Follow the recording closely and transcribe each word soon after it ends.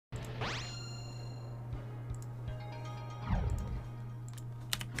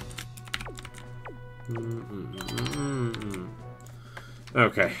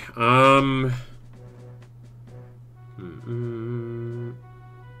Okay.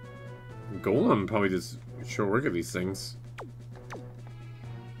 Golem probably does short work of these things.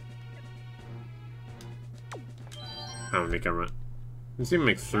 I don't think I'm right. Let's even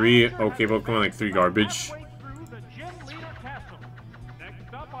make 3 okay Pokemon, like 3 garbage.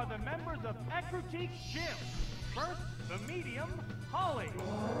 Next up are the members of Ecruteak Gym. First, the medium, Holly.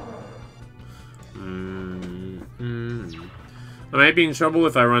 I might be in trouble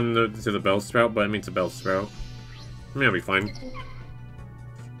if I run to the Bellsprout, but I mean it's a Bellsprout. I mean, I'll be fine.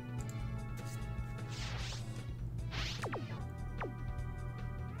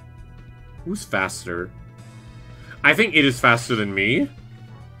 Who's faster? I think it is faster than me.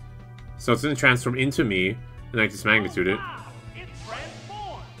 So it's gonna transform into me, and I just magnitude it.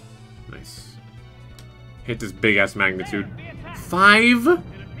 Nice. Hit this big-ass magnitude. 5?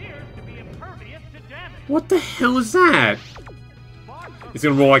 What the hell is that? It's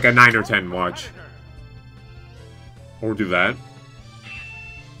gonna roll like a 9 or 10, watch. Or do that.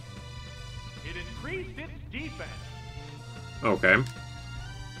 It increased its defense. Okay.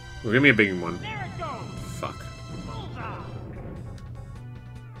 Well, give me a big one. There it goes. Fuck. Bullseye.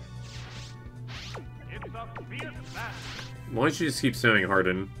 It's a fierce battle. Why don't you just keep spamming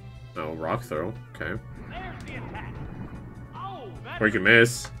Harden? Oh, Rock Throw. Okay. There's the attack. Oh, Or you can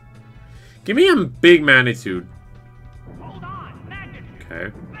miss. Give me a big magnitude. Hold on, magnitude.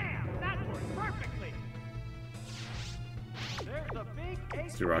 Okay. Bam, that worked perfectly. There's a big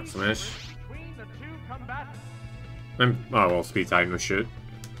Let's do Rock Smash. between the two combatants. Oh, well, Speed Tide, no shit.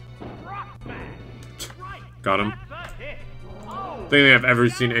 Rock smash. Right. Got him. That's a hit. Oh, I don't think I've ever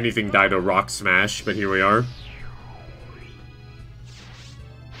seen anything die to Rock Smash, but here we are.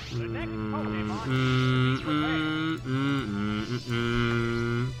 the next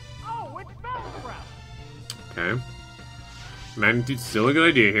Pokemon. Oh, it's Bellsprout. Okay. Magnitude's still a good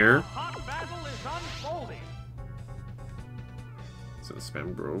idea here. The hot battle is unfolding. So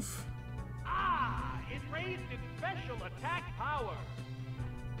spam Grove. Ah, it raised its special attack power.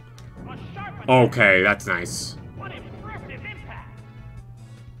 A sharp attack. Okay, that's nice. What impressive impact!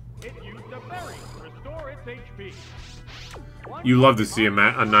 It used a berry to restore its HP. One You love to see a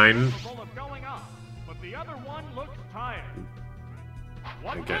Pokemon 9. is capable of going up, but the other one looks tired.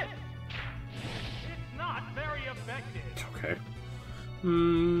 What's Okay. this? It's not very effective. Okay.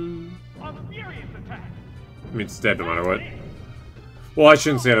 A furious attack. I mean, it's dead no matter what. Well, I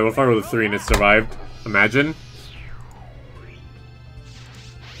shouldn't say that. What if I rolled a 3 and it survived? Imagine.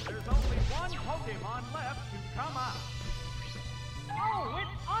 There's only one Pokemon left to come out. Oh,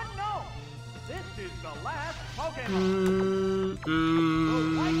 it's unknown. This is the last Pokemon. The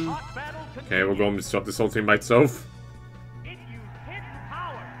white hot battle Okay, we'll go and continues. disrupt this whole team by itself. It used hit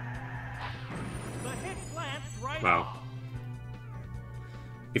power. The hit glanced right Wow. off.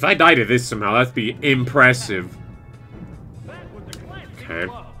 If I die to this somehow, that'd be impressive. That was a glancing Okay.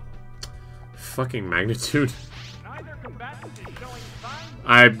 blow. Fucking magnitude. Neither combatant is showing signs.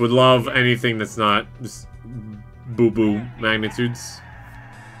 I would love anything that's not just boo-boo magnitudes.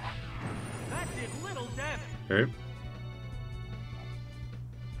 That did little damage. Okay.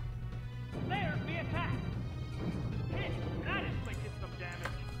 There's the attack. Hit. That inflicted some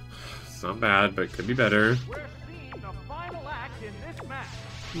damage. It's not bad, but it could be better. We're seeing the final act in this match.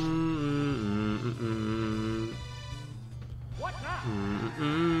 What now?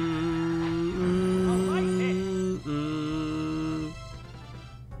 A light hit.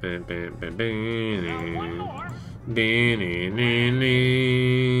 Bam, bam, bam, Now one more. There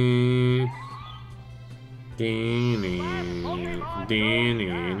goes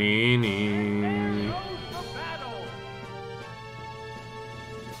the battle.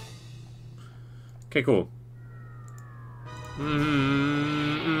 Okay, cool.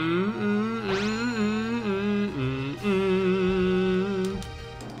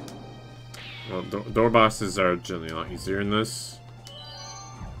 Well, door bosses are generally a lot easier in this.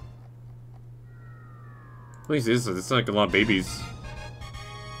 At least it's like a lot of babies.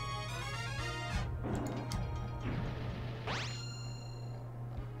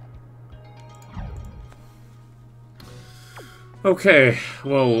 Okay,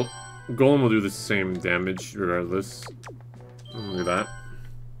 well, Golem will do the same damage regardless. I'll do that.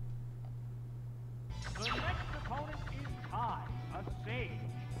 The next opponent is Kai, a sage.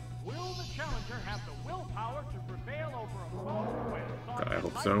 Will the challenger have the willpower to prevail over a foe who has sought God, I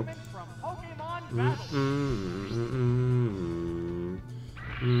hope so. enlightenment from Pokemon battle?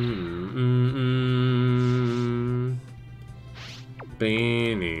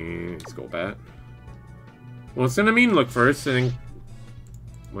 Let's go bat. Well, it's gonna mean look first, and then...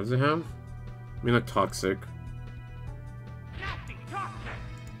 What does it have? Mean look toxic. Nasty toxic.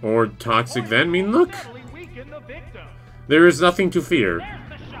 Or toxic then mean look? Steadily weaken the victim. There is nothing to fear. There's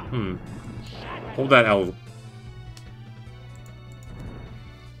the shot. Hold that L.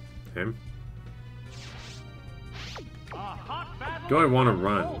 Okay. A hot battle Do I want to is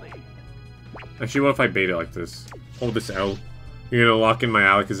run? unfolding. Actually, what if I bait it like this? Hold this L. You're gonna lock in my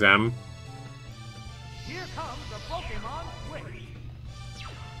Alakazam. Here comes the Pokemon Switch.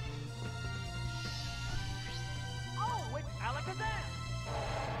 Oh, it's Alakazam.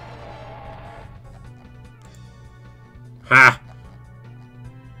 Ha!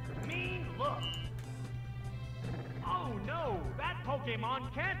 Mean look. Oh no, that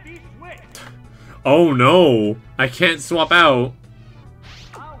Pokemon can't be switched. Oh no! I can't swap out.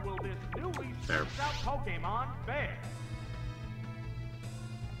 How will this newly There. switched out Pokemon fare?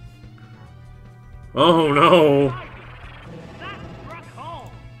 Oh no! That struck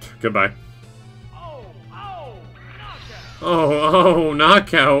home. Goodbye. Oh, knockout. Oh,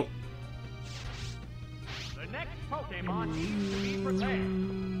 knockout. The next Pokemon needs to be prepared.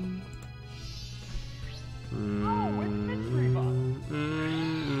 Oh, it's Mystery Bug. Number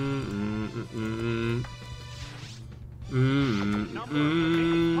of the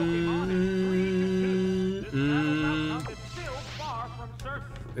biggest Pokemon is 3 to 2. This battle outcome is still far from certain.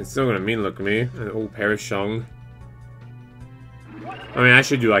 It's still gonna mean look at me. An old Parashung. I mean, I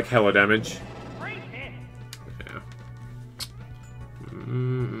should do like hella damage. Great hit. Yeah.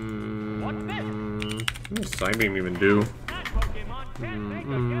 What's What does Psybeam even do? That Pokemon can't make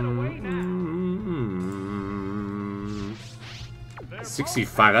a getaway now. They're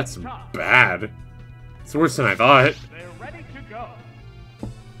 65, that's both tough. bad. It's worse than I thought. They're ready to go.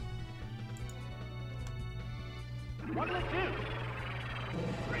 What'll it do?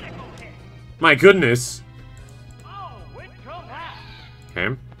 Critical hit. My goodness. Oh, it collapsed.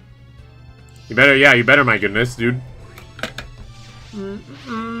 Okay. You better, yeah, you better, my goodness, dude. Any way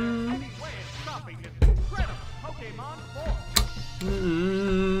of stopping this incredible Pokemon force.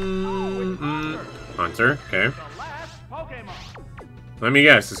 Oh, it's Hunter. Hunter, okay. The last Pokemon. Let me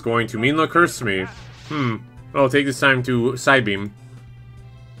guess, it's going to mean look curse me. I'll take this time to Psybeam.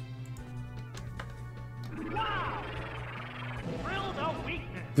 Wow! Thrill no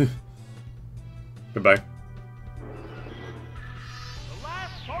weakness. Goodbye. The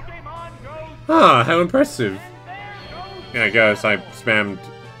last Pokemon goes. Ah, how impressive. And there goes. Yeah, I guess I spammed,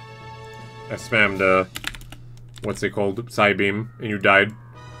 what's it called? Psybeam, and you died.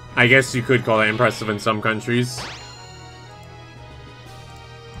 I guess you could call that impressive in some countries.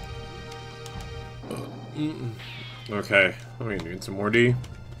 Okay, let me do some Morty.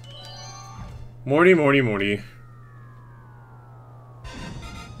 Morty.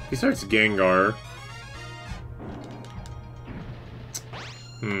 He starts Gengar.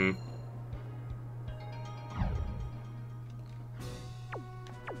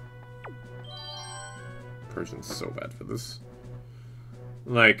 Persian's so bad for this.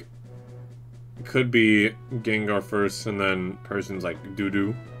 Like, it could be Gengar first, and then Persian's like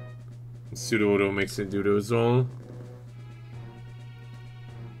doo-doo. Pseudo-Auto makes it doo-doo as well.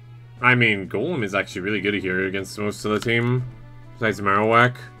 I mean, Golem is actually really good here against most of the team. Besides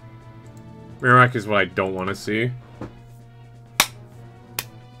Marowak. Marowak is what I don't want to see.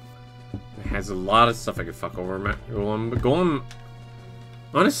 It has a lot of stuff I could fuck over Golem, but Golem...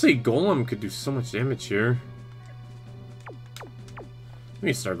 Honestly, Golem could do so much damage here. Let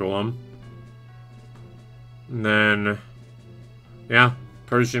me start Golem. And then... Yeah,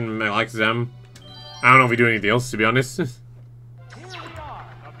 Persian, Alakazam. I don't know if we do anything else, to be honest. Here we are,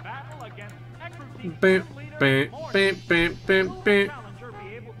 a battle against Ecruteak Bam, leader bam, Morty. bam, bam, Will the bam. challenger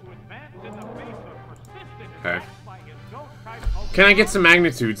be able to advance in the face of persistent Okay. attacks by his ghost-type Pokemon? Can I get some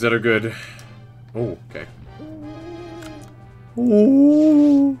magnitudes that are good? Oh, okay.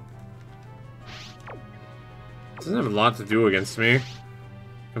 Ooh. Doesn't have a lot to do against me.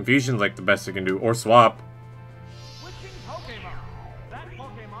 Confusion's like the best it can do. Or swap. Switching Pokemon. That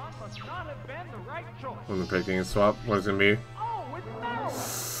Pokemon must not have been the right choice. I'm picking a swap. What is it gonna be? Oh, it's Marowak.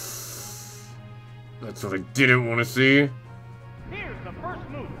 That's what I didn't want to see. Here's the first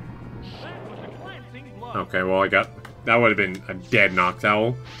move. That was a glancing blow. Okay, well I got... That would have been a dead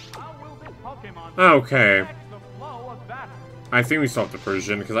Noctowl. How will this Pokemon Okay. affect the flow of battle? I think we swapped the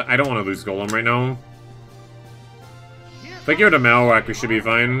Persian, because I don't want to lose Golem right now. Here If I give it a Marowak, we should be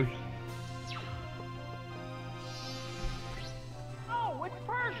fine. Oh, it's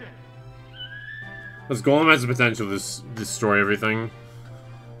Persian. Because Golem has the potential to destroy everything.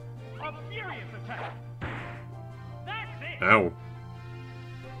 A furious attack. That's it. Ow.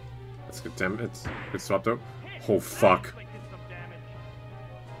 That's good damage. It's good swapped out. Oh, fuck. Inflicted some damage.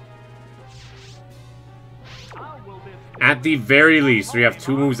 At the very least, we have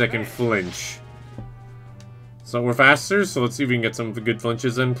 2 moves that can flinch. So we're faster, so let's see if we can get some good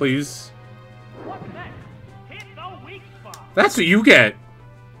flinches in, please. That's what you get!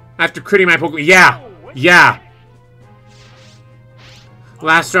 After critting my Pokemon. Yeah! Yeah!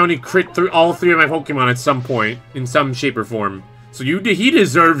 Last round he crit through all 3 of my Pokemon at some point. In some shape or form. So he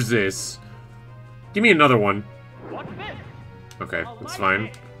deserves this. Give me another one. Okay, that's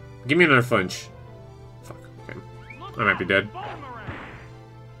fine. Give me another flinch. Fuck, okay. I might be dead.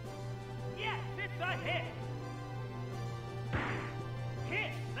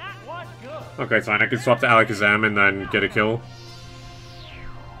 Okay, fine. I can swap to Alakazam and then get a kill.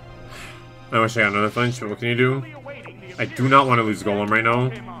 I wish I had another flinch, but what can you do? I do not want to lose Golem right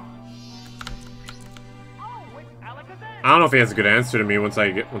now. I don't know if he has a good answer to me once I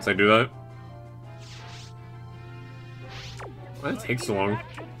do that. Why did it take so long?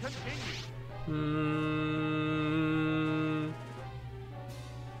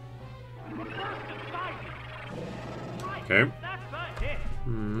 Okay.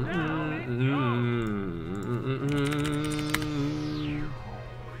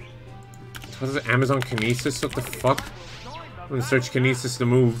 What is it? Amazon Kinesis? What the fuck? I'm gonna search Kinesis to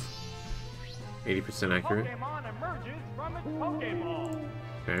move. 80% accurate.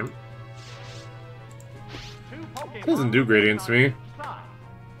 Okay. Doesn't do great against me.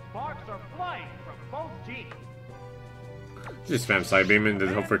 Just spam Side Beam and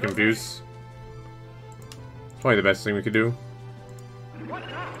hope for Confuse. Probably the best thing we could do.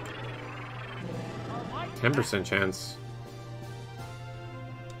 10% chance.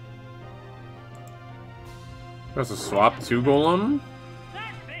 We also swap to Golem.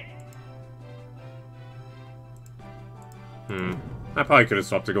 I probably could have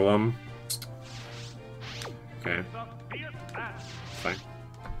swapped to Golem. Okay. Fine.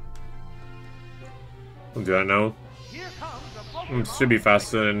 We'll do that now. It should be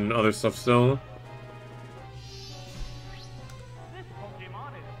faster than other stuff still.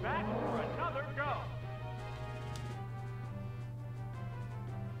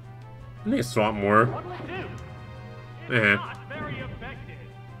 I need to swap more. Eh.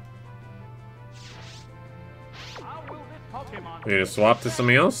 Need to swap to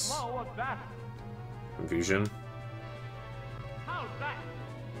something else? Confusion.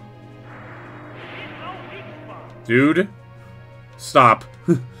 Dude. Stop.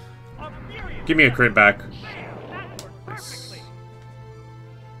 Give me a crit back. Nice.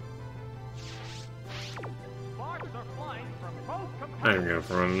 I didn't go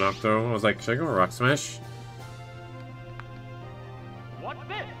for Run Knock though. I was like, should I go for Rock Smash?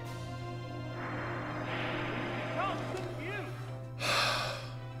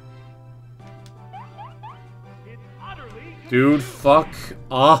 Dude, fuck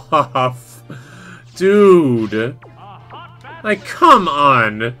off. Dude. Like, come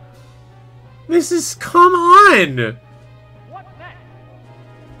on. This is, come on.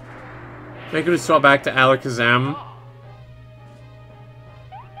 I could have swap back to Alakazam.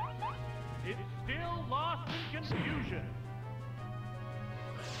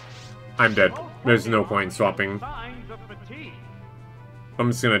 I'm dead. There's no point in swapping.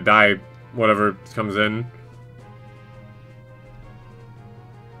 I'm just gonna die, whatever comes in.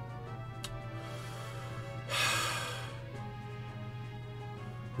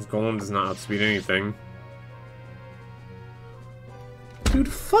 This Golem does not outspeed anything.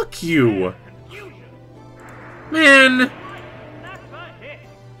 Dude, fuck you! Man!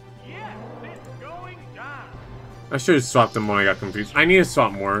 I should have swapped them when I got confused. I need to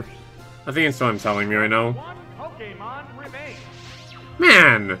swap more. I think it's what I'm telling me right now.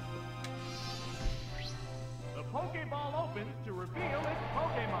 Man! The Pokeball opens to reveal its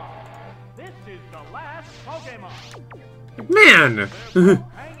Pokemon. This is the last Pokemon. Man!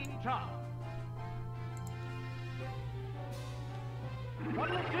 Hanging top. What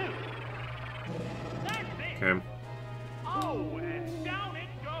will it do? That's it. Okay. Oh, and down it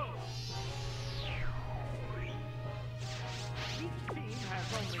goes. Each team has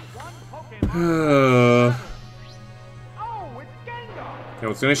only one Pokemon. Oh, it's Gengar. Yo,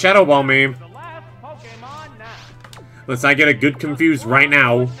 it's gonna Shadow Ball me. The last Pokemon now. Let's not get a good confused right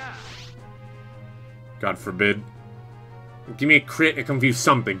now. God forbid. Give me a crit, a confuse,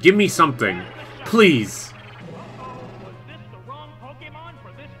 something. Give me something. Please. Was this the wrong Pokemon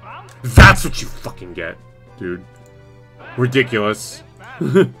for this bout? That's what you fucking get, dude. Ridiculous.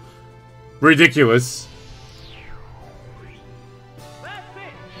 Ridiculous. That's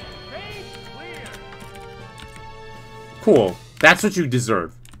it. Stage clear. Cool. That's what you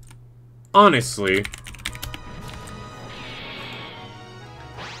deserve. Honestly.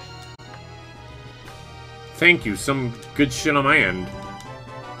 thank you. Some good shit on my end.